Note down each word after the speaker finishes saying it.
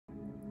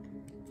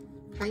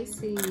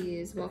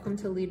Pisces, welcome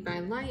to Lead by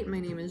Light.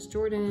 My name is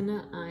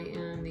Jordan. I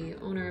am the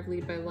owner of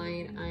Lead by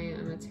Light. I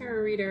am a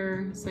tarot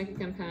reader, psychic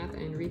empath,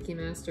 and Reiki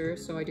master.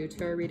 So I do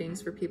tarot readings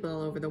for people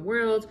all over the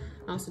world.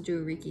 I also do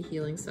a Reiki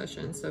healing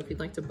session. So if you'd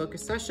like to book a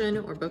session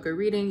or book a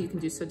reading, you can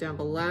do so down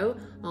below.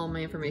 All my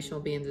information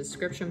will be in the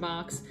description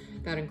box.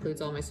 That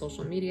includes all my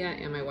social media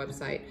and my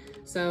website.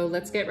 So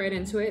let's get right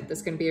into it. This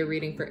is going to be a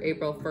reading for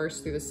April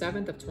 1st through the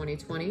 7th of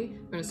 2020.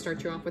 I'm going to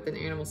start you off with an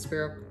Animal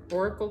Spirit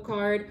Oracle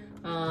card.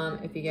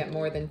 If you get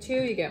more than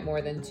two, you get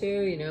more than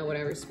two. You know,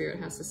 whatever Spirit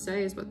has to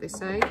say is what they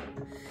say.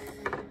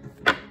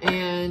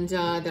 And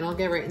then I'll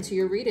get right into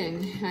your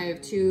reading. I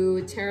have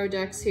two tarot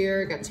decks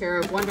here. I got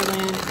Tarot of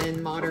Wonderland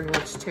and Modern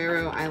Witch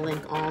Tarot. I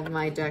link all of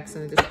my decks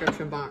in the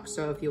description box.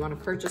 So if you want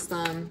to purchase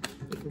them,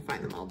 you can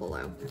find them all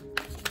below.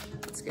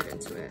 Let's get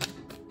into it.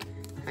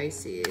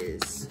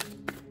 Pisces.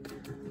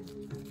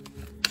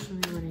 Show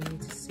me what I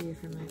need to see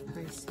for my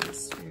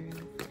Pisces Spirit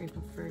for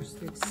April 1st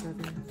through the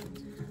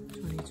 7th,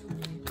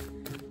 2020.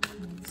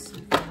 Let's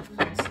see for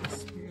my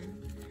Pisces Spirit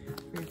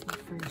for April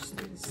 1st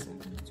through the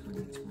 7th,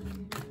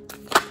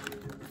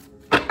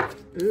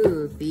 2020.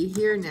 Ooh, be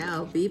here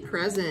now. Be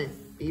present.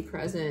 Be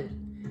present.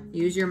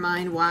 Use your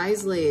mind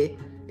wisely.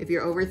 If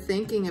you're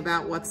overthinking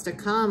about what's to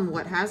come,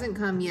 what hasn't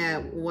come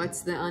yet,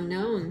 what's the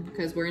unknown,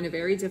 because we're in a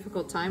very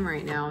difficult time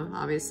right now,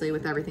 obviously,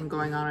 with everything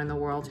going on in the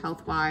world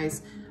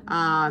health-wise.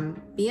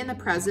 Be in the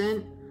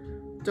present.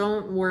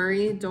 Don't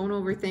worry. Don't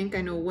overthink.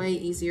 I know way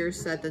easier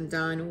said than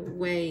done.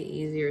 Way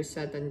easier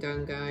said than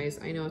done, guys.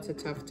 I know it's a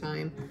tough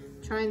time.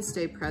 Try and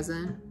stay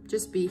present.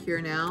 Just be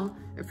here now.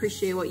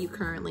 Appreciate what you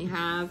currently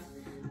have.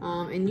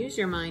 And use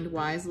your mind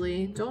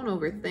wisely. Don't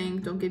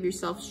overthink. Don't give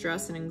yourself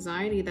stress and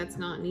anxiety that's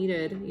not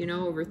needed, you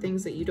know, over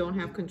things that you don't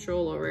have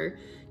control over.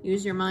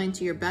 Use your mind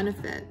to your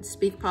benefit.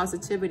 Speak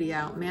positivity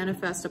out.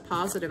 Manifest a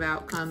positive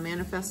outcome.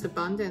 Manifest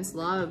abundance,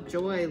 love,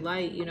 joy,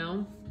 light, you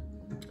know,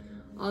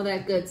 all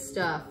that good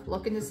stuff.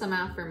 Look into some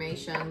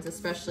affirmations,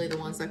 especially the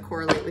ones that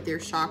correlate with your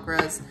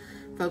chakras.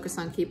 Focus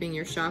on keeping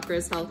your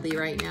chakras healthy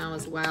right now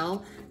as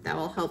well. That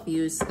will help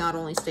you not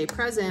only stay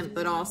present,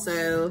 but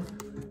also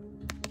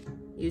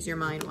use your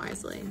mind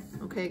wisely.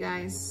 Okay,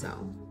 guys,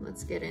 so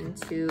let's get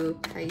into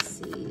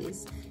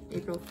Pisces,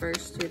 April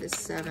 1st through the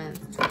 7th,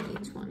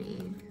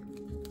 2020.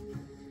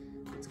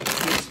 Let's get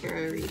a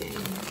tarot reading.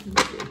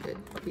 Let's do a good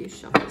few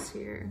shuffles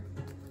here.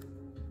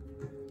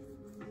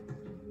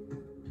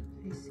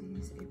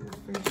 Pisces, April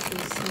 1st through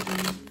the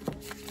 7th,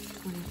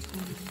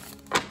 2020.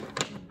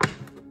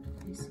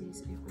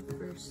 Pisces, April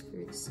 1st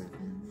through the 7th.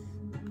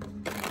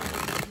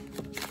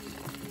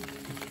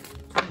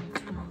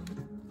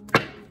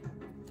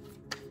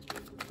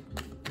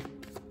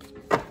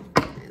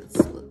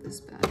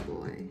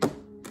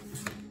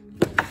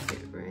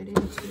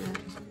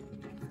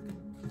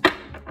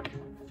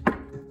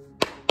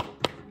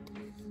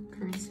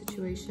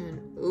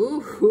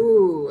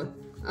 Ooh,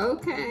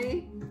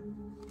 okay.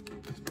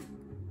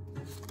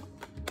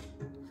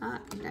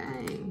 Hot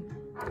dang.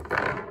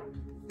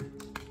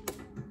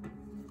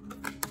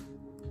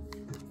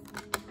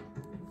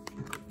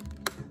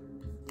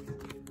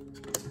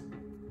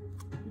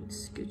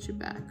 Scoot you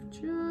back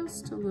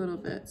just a little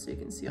bit so you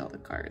can see all the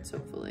cards,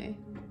 hopefully.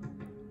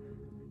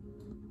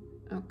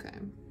 Okay.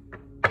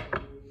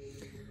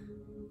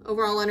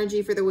 Overall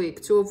energy for the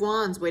week, Two of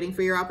Wands, waiting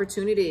for your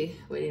opportunity,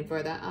 waiting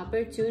for that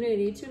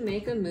opportunity to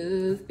make a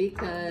move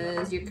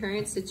because your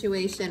current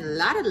situation, a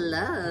lot of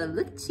love.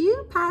 Look at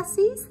you,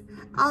 Pisces,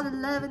 all the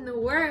love in the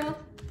world,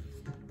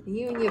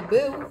 you and your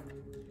boo.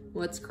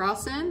 What's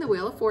crossing? The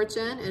Wheel of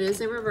Fortune. It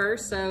is in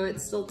reverse, so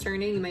it's still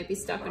turning. You might be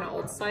stuck in an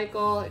old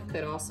cycle. It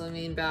could also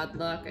mean bad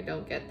luck. I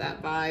don't get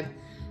that vibe.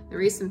 The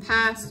recent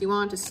past, you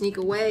want to sneak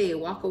away,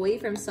 walk away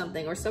from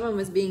something, or someone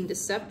was being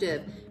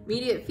deceptive.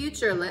 Immediate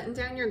future, letting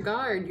down your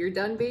guard. You're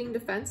done being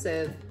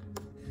defensive.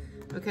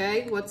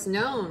 Okay, what's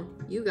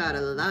known? You got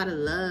a lot of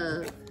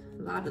love.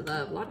 A lot of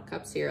love. A lot of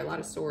cups here. A lot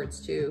of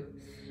swords too.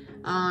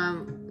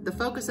 The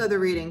focus of the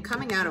reading,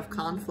 coming out of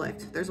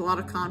conflict. There's a lot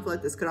of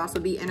conflict. This could also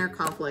be inner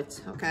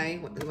conflict, okay,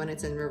 when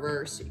it's in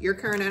reverse. Your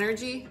current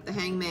energy, the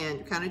Hangman.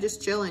 You're kind of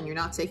just chilling. You're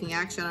not taking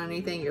action on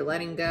anything. You're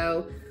letting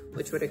go,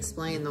 which would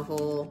explain the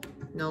whole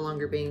no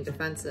longer being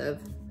defensive,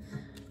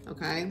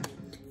 okay?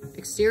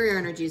 Exterior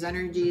energies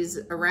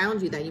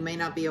around you that you may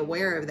not be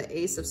aware of, the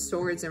Ace of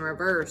Swords in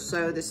reverse.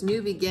 So this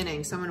new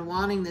beginning, someone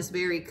wanting this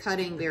very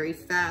cutting, very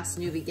fast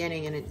new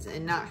beginning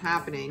and not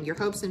happening. Your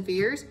hopes and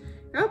fears,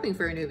 you're hoping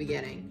for a new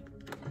beginning.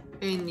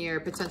 And your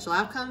potential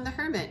outcome, the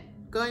Hermit,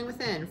 going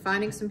within,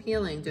 finding some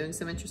healing, doing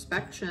some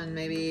introspection,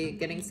 maybe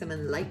getting some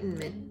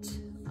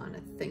enlightenment on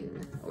a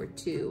thing or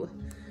two.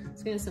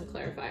 Let's get into some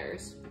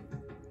clarifiers.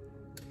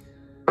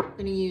 I'm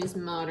gonna use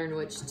Modern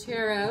Witch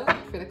Tarot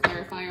for the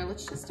clarifier.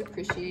 Let's just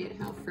appreciate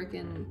how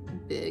freaking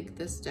big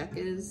this deck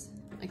is.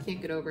 I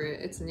can't get over it.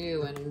 It's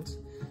new and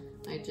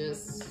I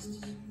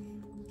just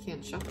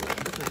can't shuffle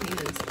it with my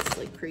hands. It's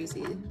like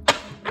crazy.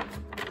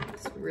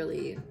 It's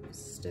really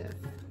stiff.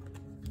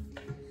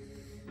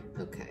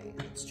 Okay,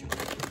 let's try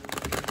it.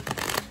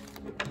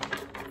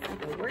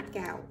 Like a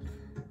workout.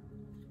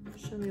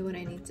 Show me what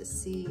I need to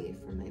see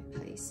for my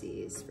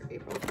Pisces for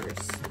April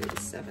 1st through the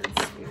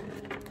 7th,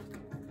 Spirit.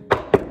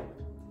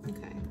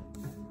 Okay.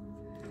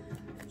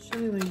 Show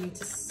me what I need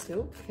to see.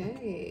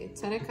 Okay.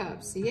 10 of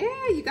Cups. Yeah,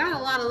 you got a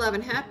lot of love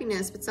and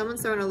happiness, but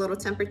someone's throwing a little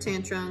temper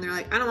tantrum. They're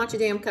like, I don't want your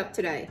damn cup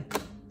today.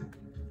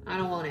 I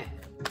don't want it.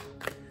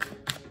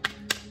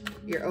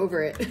 You're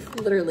over it.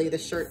 Literally, the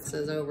shirt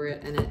says over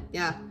it, and it,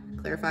 yeah,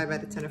 clarified by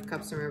the 10 of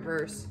Cups in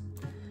reverse.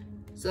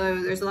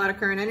 So there's a lot of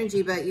current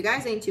energy, but you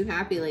guys ain't too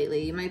happy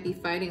lately. You might be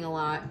fighting a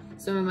lot.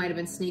 Someone might have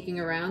been sneaking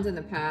around in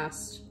the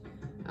past.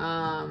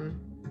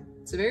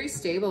 It's a very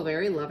stable,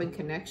 very loving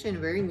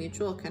connection, very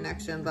mutual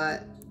connection,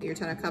 but your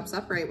 10 of Cups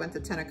upright went to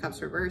 10 of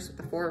Cups reverse with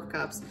the 4 of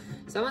Cups.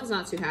 Someone's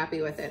not too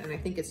happy with it, and I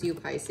think it's you,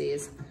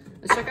 Pisces.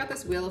 Let's check out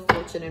this Wheel of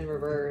Fortune in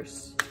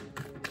reverse.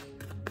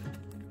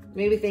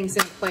 Maybe things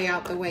didn't play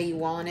out the way you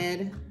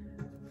wanted.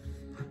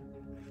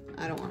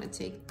 I don't want to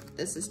take,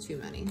 this is too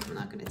many. I'm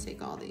not going to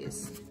take all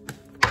these.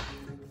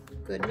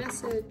 Good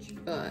message,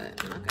 but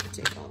I'm not going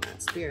to take all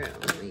that, Spirit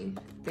only.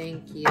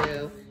 Thank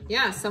you.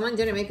 Yeah, someone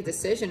didn't make a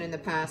decision in the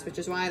past, which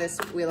is why this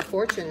Wheel of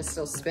Fortune is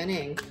still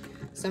spinning.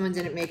 Someone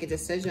didn't make a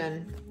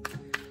decision.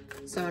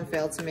 Someone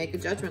failed to make a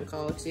judgment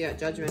call, because you got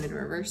Judgment in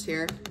reverse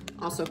here.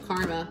 Also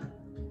karma.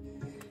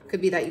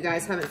 Could be that you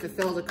guys haven't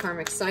fulfilled a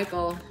karmic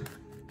cycle.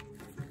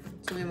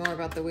 Tell me more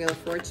about the Wheel of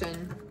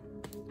Fortune.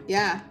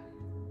 Yeah,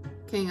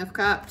 King of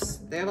Cups.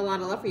 They have a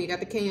lot of love for you. You got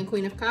the King and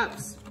Queen of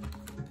Cups.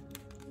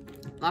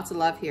 Lots of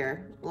love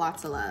here.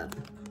 Lots of love.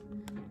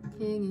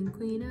 King and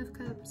Queen of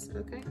Cups.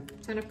 Okay.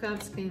 10 of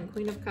Cups, King and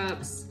Queen of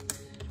Cups.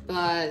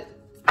 But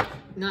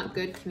not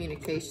good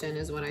communication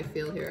is what I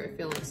feel here. I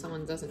feel like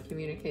someone doesn't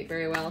communicate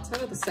very well. Tell me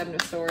about the 7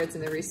 of Swords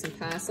in the recent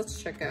past.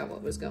 Let's check out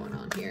what was going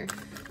on here.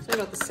 Tell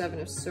me about the 7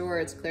 of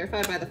Swords,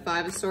 clarified by the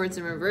 5 of Swords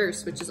in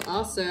reverse, which is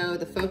also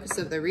the focus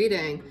of the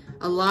reading.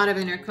 A lot of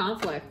inner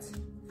conflict.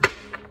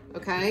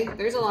 Okay,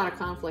 there's a lot of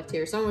conflict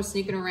here. Someone was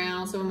sneaking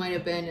around. Someone might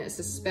have been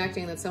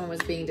suspecting that someone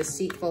was being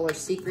deceitful or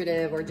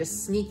secretive or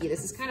just sneaky.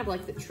 This is kind of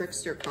like the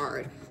trickster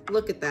card.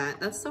 Look at that.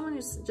 That's someone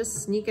who's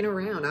just sneaking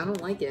around. I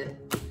don't like it.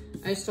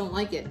 I just don't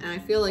like it. And I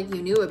feel like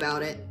you knew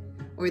about it,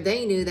 or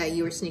they knew that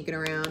you were sneaking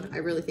around. I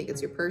really think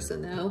it's your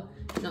person though.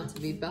 Not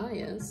to be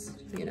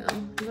biased, you know,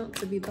 not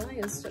to be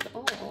biased at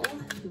all,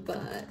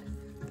 but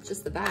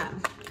just the bad.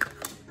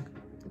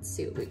 Let's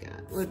see what we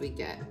got. What did we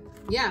get?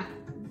 Yeah.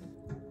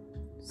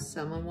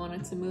 Someone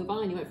wanted to move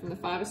on. You went from the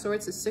 5 of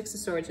Swords to 6 of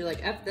Swords. You're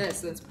like, F this.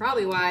 That's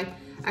probably why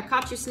I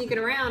caught you sneaking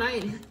around. I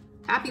ain't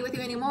happy with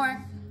you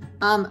anymore.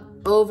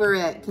 Over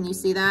it. Can you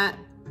see that?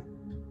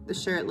 The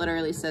shirt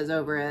literally says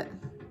over it.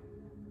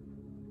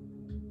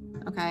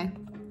 Okay.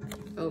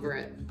 Over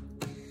it.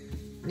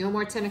 No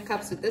more 10 of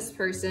Cups with this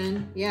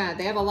person. Yeah,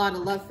 they have a lot of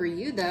love for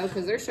you though,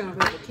 because they're showing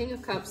up as the King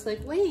of Cups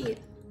like, wait,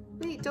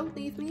 don't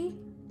leave me.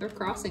 They're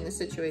crossing the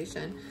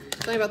situation.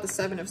 Tell me about the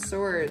 7 of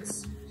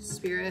Swords,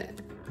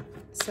 Spirit.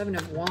 7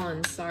 of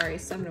Wands, sorry,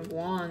 7 of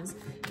Wands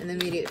in the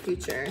immediate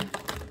future.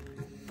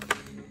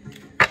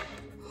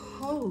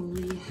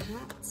 Holy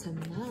hot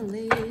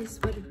tamales,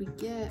 what did we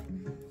get?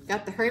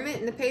 Got the Hermit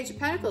and the Page of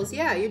Pentacles.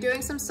 Yeah, you're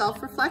doing some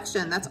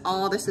self-reflection. That's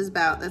all this is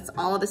about. That's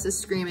all this is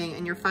screaming,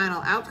 and your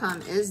final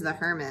outcome is the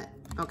Hermit.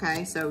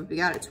 Okay, so we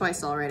got it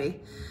twice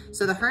already.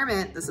 So the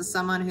Hermit, this is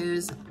someone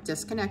who's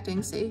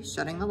disconnecting, see,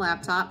 shutting the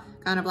laptop,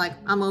 kind of like,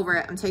 I'm over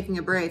it, I'm taking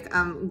a break,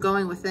 I'm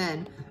going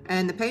within.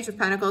 And the Page of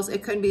Pentacles,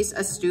 it could be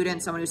a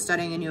student, someone who's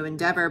studying a new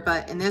endeavor,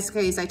 but in this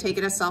case, I take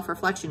it as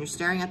self-reflection. You're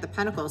staring at the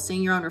Pentacles,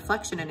 seeing your own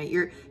reflection in it.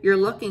 You're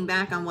looking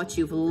back on what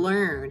you've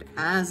learned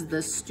as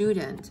the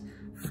student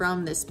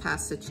from this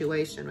past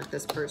situation with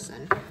this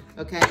person,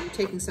 okay? You're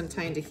taking some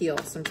time to heal,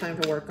 some time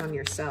to work on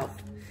yourself.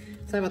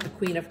 Tell me about the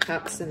Queen of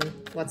Cups and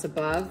what's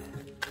above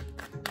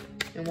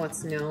and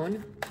what's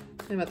known.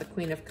 Tell me about the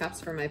Queen of Cups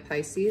for my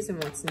Pisces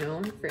and what's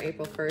known for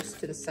April 1st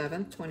to the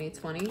 7th,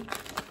 2020.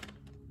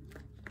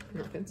 I'm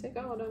not going to take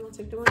all of them. I'll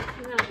take the one.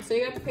 No. So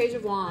you got the Page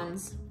of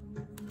Wands.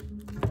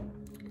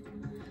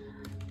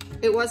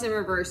 It was in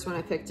reverse when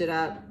I picked it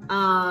up.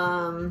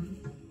 I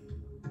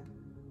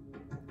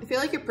feel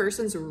like your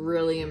person's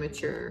really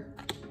immature.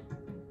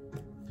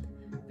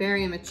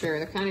 Very immature.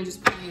 They're kind of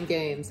just playing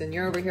games. And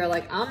you're over here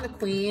like, I'm the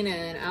queen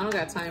and I don't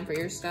got time for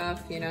your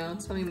stuff, you know?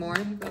 Tell me more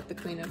about the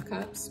Queen of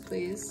Cups,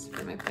 please,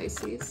 for my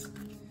Pisces.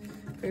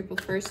 For April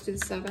 1st to the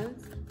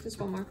 7th. Just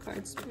one more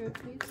card, Spirit,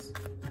 please.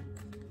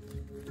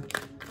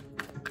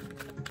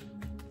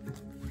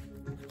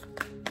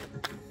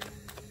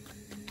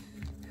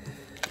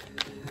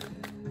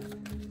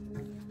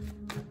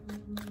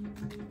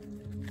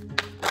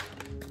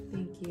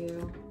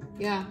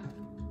 Yeah.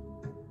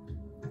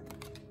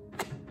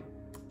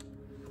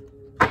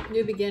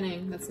 New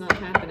beginning. That's not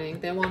happening.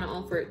 They want to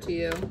offer it to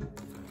you.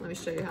 Let me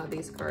show you how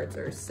these cards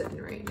are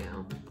sitting right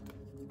now.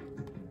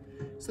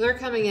 So they're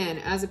coming in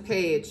as a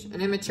page,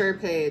 an immature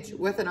page,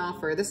 with an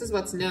offer. This is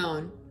what's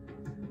known.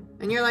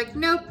 And you're like,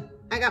 nope,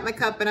 I got my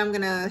cup and I'm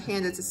going to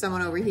hand it to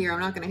someone over here. I'm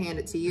not going to hand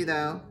it to you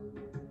though.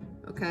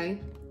 Okay?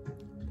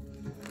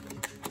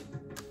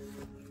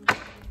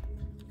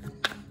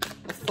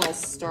 A a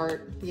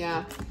start,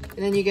 yeah. And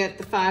then you get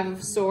the Five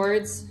of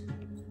Swords,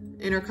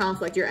 inner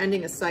conflict. You're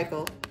ending a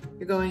cycle.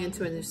 You're going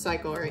into a new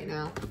cycle right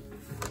now.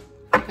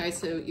 Okay,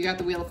 so you got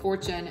the Wheel of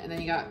Fortune, and then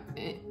you got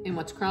in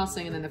what's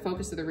crossing, and then the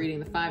focus of the reading,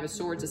 the Five of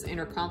Swords, this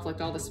inner conflict,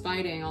 all this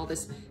fighting, all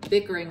this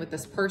bickering with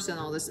this person,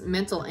 all this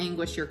mental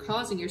anguish you're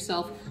causing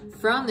yourself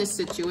from this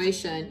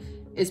situation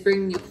is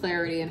bringing you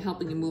clarity and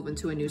helping you move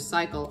into a new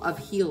cycle of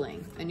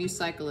healing, a new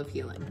cycle of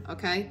healing,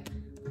 okay?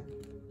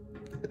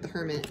 With the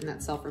Hermit and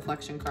that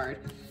self-reflection card,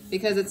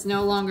 because it's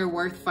no longer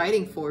worth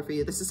fighting for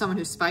you. This is someone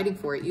who's fighting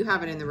for it. You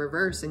have it in the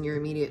reverse in your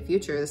immediate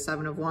future, the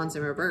Seven of Wands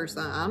in reverse.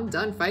 I'm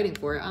done fighting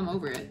for it. I'm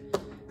over it.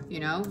 You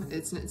know,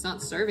 it's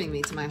not serving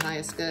me to my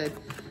highest good.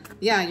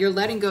 Yeah, you're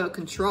letting go of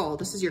control.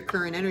 This is your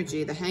current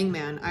energy, the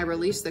Hangman. I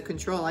release the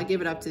control. I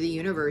give it up to the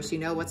universe. You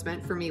know, what's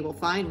meant for me will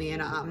find me,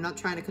 and I'm not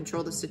trying to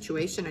control the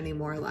situation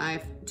anymore. I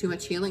have too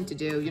much healing to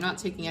do. You're not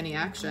taking any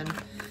action.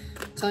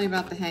 Tell me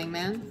about the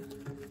Hangman.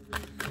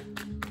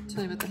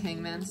 Tell me about the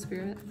Hangman,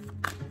 Spirit.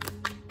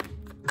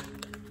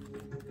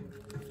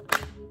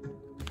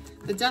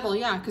 The Devil,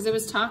 yeah, because it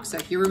was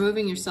toxic. You're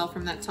removing yourself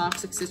from that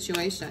toxic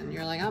situation.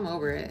 You're like, I'm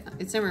over it.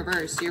 It's in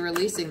reverse. You're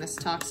releasing this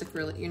toxic,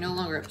 you're no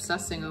longer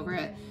obsessing over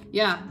it.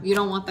 Yeah, you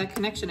don't want that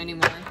connection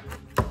anymore.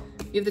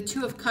 You have the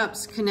Two of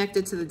Cups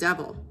connected to the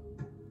Devil.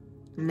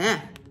 Meh,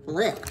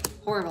 blech,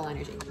 horrible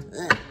energy.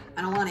 Ugh.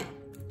 I don't want it.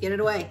 Get it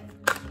away.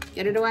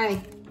 Get it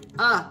away.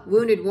 Ah,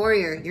 Wounded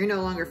Warrior. You're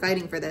no longer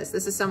fighting for this.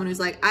 This is someone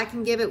who's like, I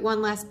can give it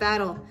one last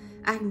battle.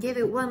 I can give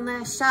it one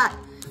last shot.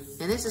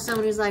 And this is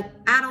someone who's like,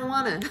 I don't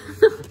wanna.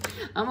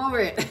 I'm over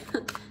it.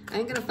 I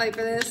ain't gonna fight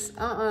for this.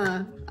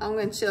 I'm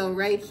gonna chill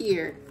right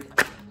here.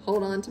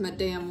 Hold on to my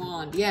damn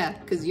wand. Yeah,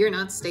 because you're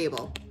not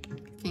stable.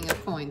 King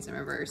of Coins in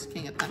reverse,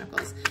 King of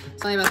Pentacles.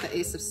 Tell me about the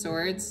Ace of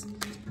Swords.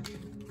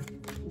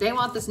 They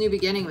want this new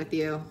beginning with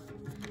you.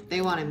 They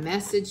want to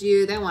message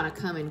you. They want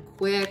to come in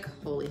quick.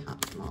 Holy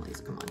hot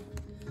tamales, come on.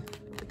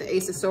 The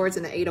Ace of Swords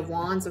and the Eight of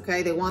Wands,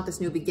 okay? They want this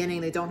new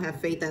beginning. They don't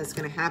have faith that it's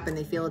going to happen.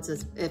 They feel it's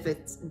as if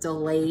it's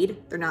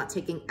delayed. They're not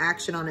taking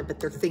action on it, but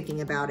they're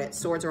thinking about it.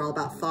 Swords are all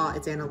about thought.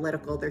 It's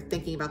analytical. They're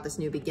thinking about this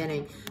new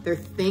beginning. They're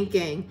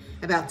thinking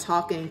about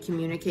talking,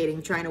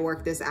 communicating, trying to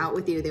work this out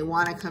with you. They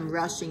want to come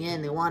rushing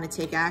in. They want to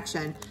take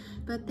action,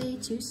 but they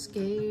too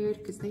scared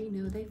because they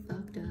know they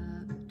fucked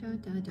up. Dun,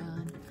 dun,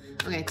 dun.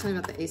 Okay, tell me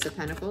about the Ace of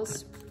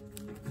Pentacles.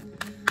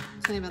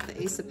 Tell me about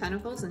the Ace of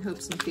Pentacles and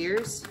hopes and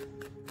fears.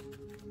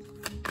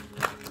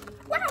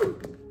 Wow.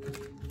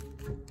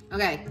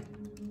 Okay.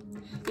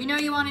 You know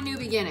you want a new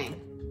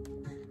beginning.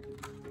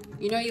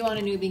 You know you want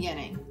a new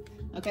beginning.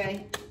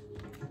 Okay?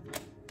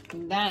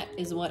 That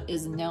is what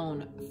is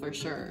known for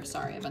sure.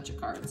 Sorry, a bunch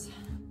of cards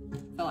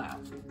fell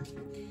out.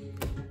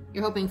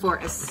 You're hoping for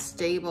a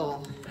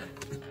stable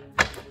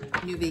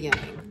new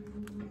beginning.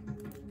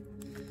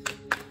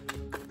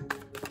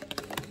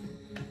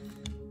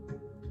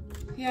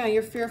 Yeah,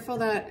 you're fearful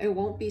that it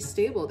won't be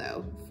stable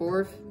though.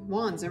 Four of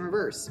Wands in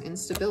reverse,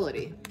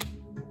 instability.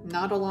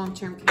 Not a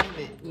long-term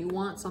commitment. You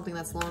want something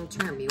that's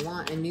long-term. You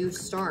want a new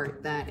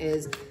start that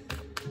is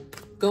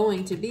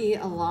going to be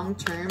a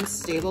long-term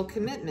stable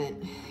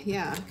commitment.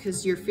 Yeah,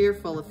 because you're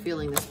fearful of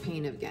feeling this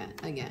pain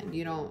again.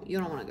 You don't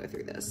want to go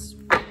through this.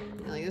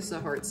 You're like, this is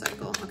a hard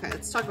cycle. Okay,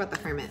 let's talk about the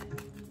Hermit.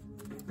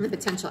 And the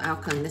potential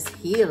outcome, this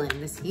healing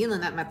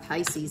that my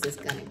Pisces is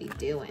going to be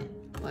doing.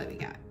 What do we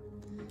got?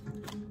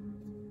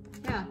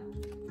 Yeah,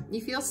 you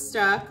feel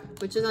stuck,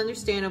 which is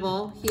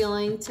understandable.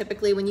 Healing,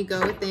 typically when you go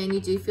within, you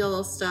do feel a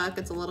little stuck.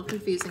 It's a little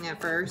confusing at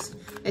first.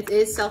 It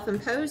is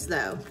self-imposed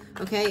though,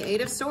 okay?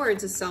 Eight of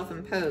Swords is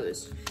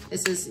self-imposed.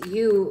 This is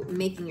you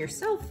making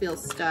yourself feel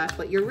stuck,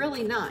 but you're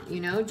really not,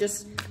 you know?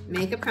 Just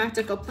make a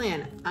practical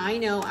plan. I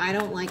know I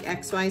don't like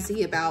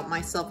XYZ about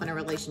myself in a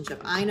relationship.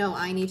 I know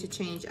I need to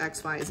change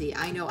XYZ.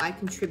 I know I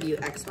contribute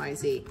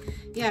XYZ.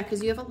 Yeah,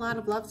 because you have a lot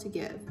of love to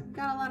give. You've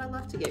got a lot of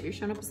love to give. You're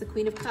showing up as the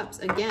Queen of Cups.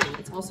 Again,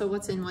 it's also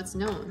what's in, what's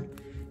known.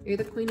 You're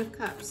the Queen of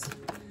Cups.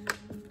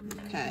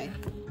 Okay.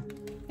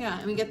 Yeah,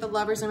 and we get the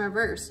Lovers in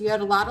reverse. You had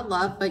a lot of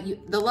love, but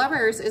the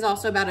Lovers is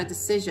also about a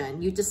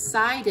decision. You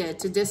decided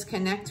to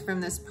disconnect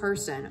from this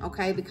person,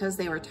 okay, because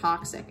they were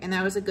toxic. And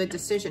that was a good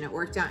decision. It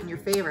worked out in your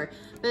favor.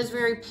 But it's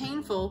very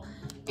painful,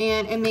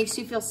 and it makes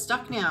you feel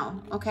stuck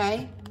now,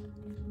 okay?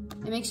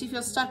 It makes you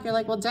feel stuck. You're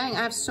like, well, dang,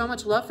 I have so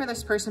much love for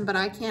this person, but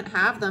I can't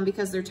have them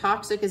because they're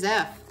toxic as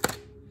F.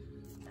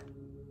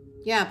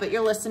 Yeah, but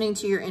you're listening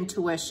to your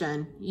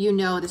intuition. You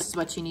know this is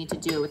what you need to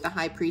do with the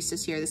High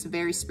Priestess here. This is a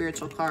very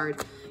spiritual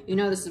card. You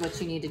know this is what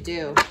you need to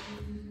do.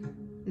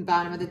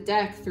 Bottom of the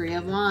deck, Three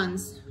of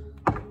Wands.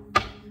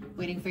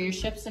 Waiting for your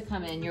ships to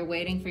come in. You're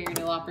waiting for your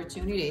new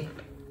opportunity.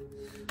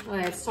 All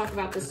right, let's talk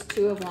about this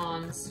Two of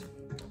Wands.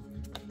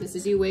 This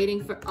is you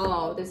waiting for,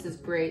 oh, this is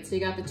great. So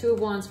you got the Two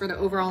of Wands for the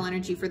overall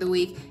energy for the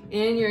week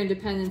and your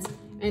independence,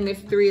 and the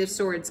Three of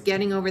Swords,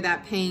 getting over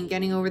that pain,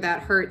 getting over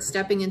that hurt,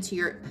 stepping into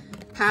your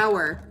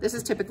power. This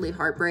is typically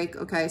heartbreak,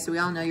 okay? So we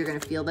all know you're gonna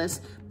feel this,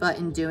 but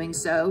in doing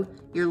so,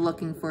 you're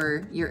looking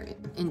for your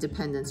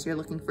independence. You're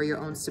looking for your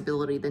own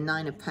stability. The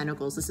Nine of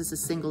Pentacles, this is a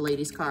single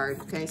ladies card,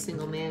 okay?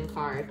 Single man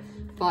card.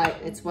 but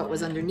it's what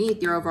was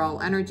underneath your overall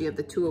energy of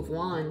the Two of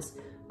Wands,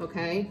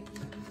 okay?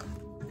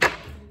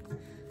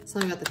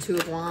 Tell me about the Two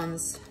of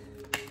Wands.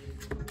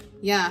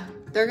 Yeah,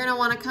 they're gonna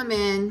wanna come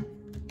in.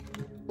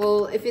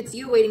 Well, if it's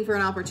you waiting for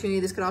an opportunity,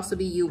 this could also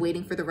be you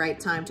waiting for the right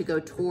time to go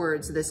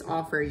towards this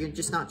offer. You're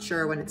just not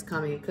sure when it's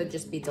coming. It could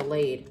just be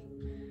delayed.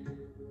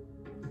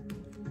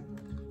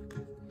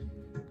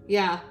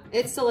 Yeah,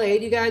 it's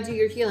delayed. You gotta do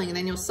your healing, and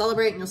then you'll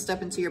celebrate and you'll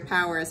step into your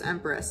power as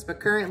Empress. But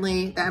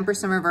currently, the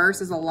Empress in reverse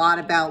is a lot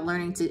about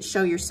learning to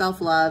show your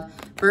self-love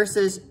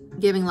versus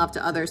giving love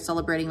to others,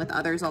 celebrating with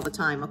others all the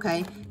time, okay?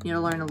 You need to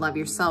learn to love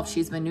yourself.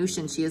 She's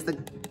Venusian. She is the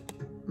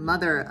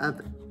mother of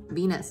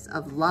Venus,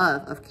 of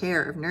love, of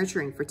care, of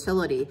nurturing,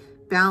 fertility,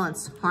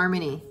 balance,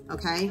 harmony,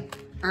 okay?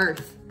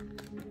 Earth.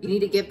 You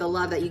need to give the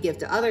love that you give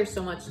to others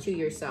so much to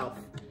yourself,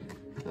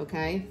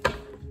 okay?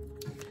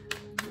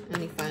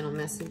 Any final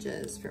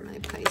messages for my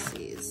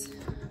Pisces?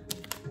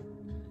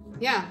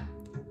 Yeah.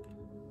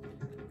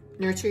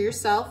 Nurture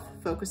yourself,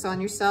 focus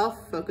on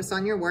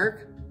your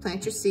work,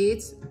 plant your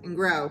seeds, and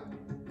grow,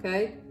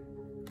 okay?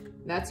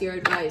 That's your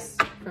advice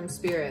from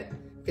Spirit,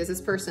 because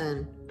this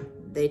person,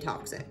 they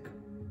toxic.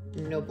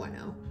 No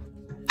bueno.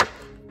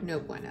 No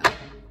bueno.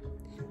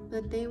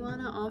 But they want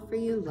to offer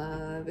you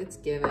love. It's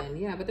given.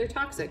 Yeah, but they're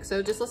toxic.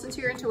 So just listen to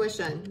your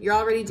intuition. You're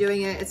already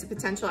doing it. It's a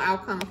potential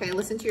outcome. Okay,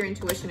 listen to your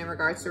intuition in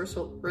regards to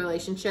a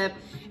relationship.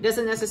 It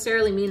doesn't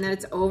necessarily mean that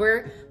it's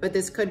over, but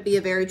this could be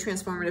a very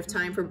transformative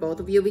time for both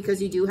of you because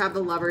you do have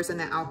the Lovers and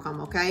the outcome,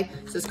 okay?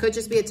 So this could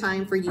just be a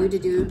time for you to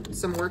do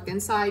some work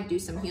inside, do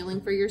some healing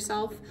for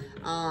yourself.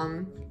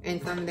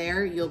 And from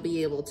there, you'll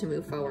be able to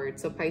move forward.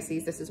 So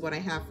Pisces, this is what I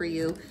have for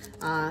you.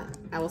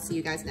 I will see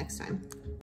you guys next time.